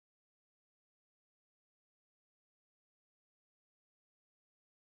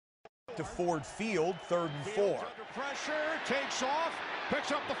To Ford Field, 3rd and 4. Under pressure, takes off, picks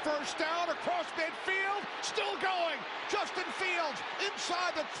up the first down across midfield, still going. Justin Fields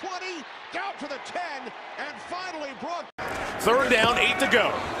inside the 20, down to the 10, and finally brought. 3rd down, 8 to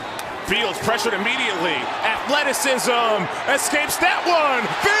go. Fields pressured immediately. Athleticism escapes that one.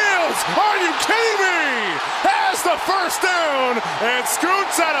 Fields, are you kidding me? Has the first down and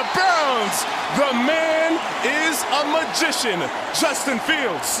scoots out of bounds. The man is a magician, Justin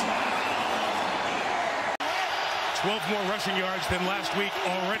Fields. 12 more rushing yards than last week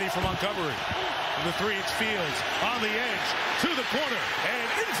already for Montgomery. From the 3, it's Fields on the edge to the corner and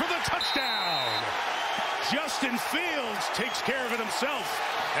in for the touchdown. Justin Fields takes care of it himself,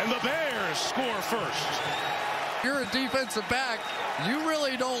 and the Bears score first. You're a defensive back. You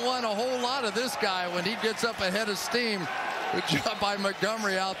really don't want a whole lot of this guy when he gets up ahead of steam. Good job by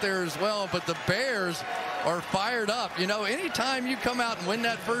Montgomery out there as well, but the Bears are fired up. You know, anytime you come out and win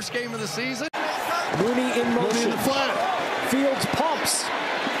that first game of the season. Mooney in motion. Mooney in the flat. Fields pumps.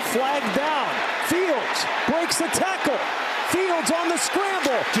 Flag down. Fields breaks the tackle. Fields on the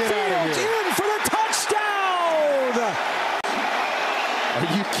scramble. Fields in for the touchdown.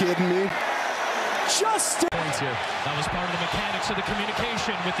 Are you kidding me? Justin. Points here. That was part of the mechanics of the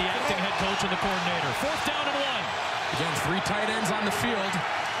communication with the acting head coach and the coordinator. 4th down and 1. Again, 3 tight ends on the field.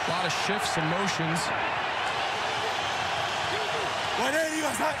 A lot of shifts and motions.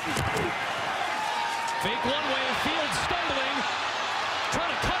 Fake one way, Fields stumbling, trying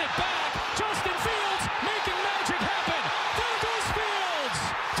to cut it back. Justin Fields making magic happen. There goes Fields.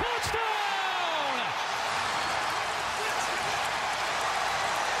 Touchdown!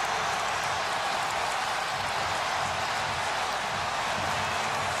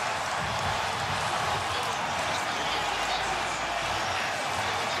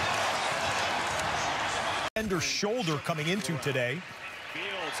 Defender's shoulder coming into today.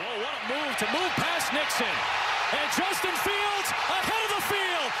 Fields, oh, what a move to move past Nixon. And Justin Fields ahead of the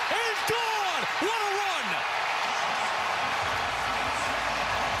field. And he's gone. What a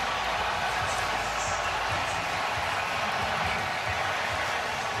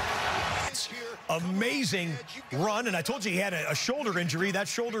run. Amazing run, and I told you he had a shoulder injury. That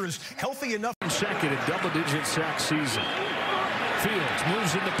shoulder is healthy enough. Second in double-digit sack season. Fields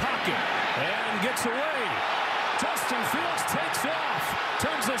moves in the pocket and gets away. Justin Fields takes off,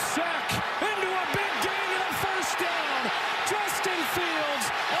 turns a sack into a big gain and a first down. Justin Fields,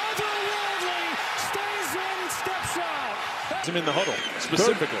 otherworldly, stays in, steps out. Him in the huddle,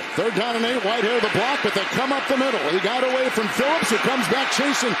 specifically. Third down and 8, Whitehair the block, but they come up the middle. He got away from Phillips, who comes back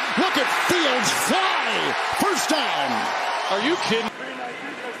chasing. Look at Fields fly! First down. Are you kidding?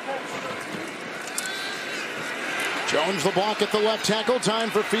 Jones the block at the left tackle. Time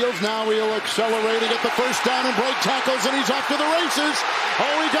for Fields. Now he'll accelerate and get the first down and break tackles, and he's off to the races.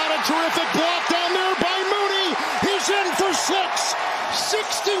 Oh, he got a terrific block down there by Mooney. He's in for 6.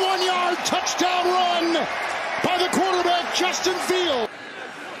 61-yard touchdown run by the quarterback, Justin Fields.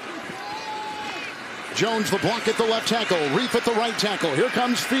 Jones the block at the left tackle. Reef at the right tackle. Here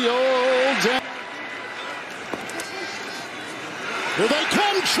comes Fields. Here they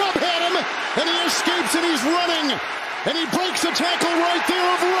come. Chubb had him, and he escapes, and he's running. And he breaks the tackle right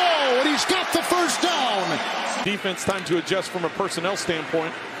there of Rowe, and he's got the first down. Defense time to adjust from a personnel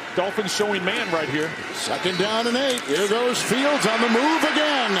standpoint. Dolphins showing man right here. 2nd down and 8. Here goes Fields on the move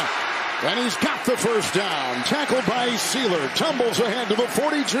again. And he's got the first down. Tackled by Sealer. Tumbles ahead to the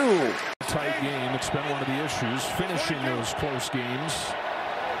 42. Tight game. It's been one of the issues, finishing those close games.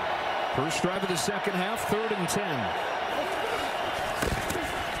 First drive of the second half, 3rd and 10.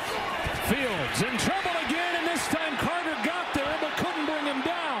 Fields in trouble again, and this time Carter got there but couldn't bring him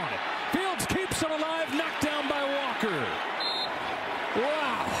down. Fields keeps him alive, knocked down by Walker.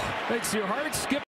 Wow, makes your heart skip.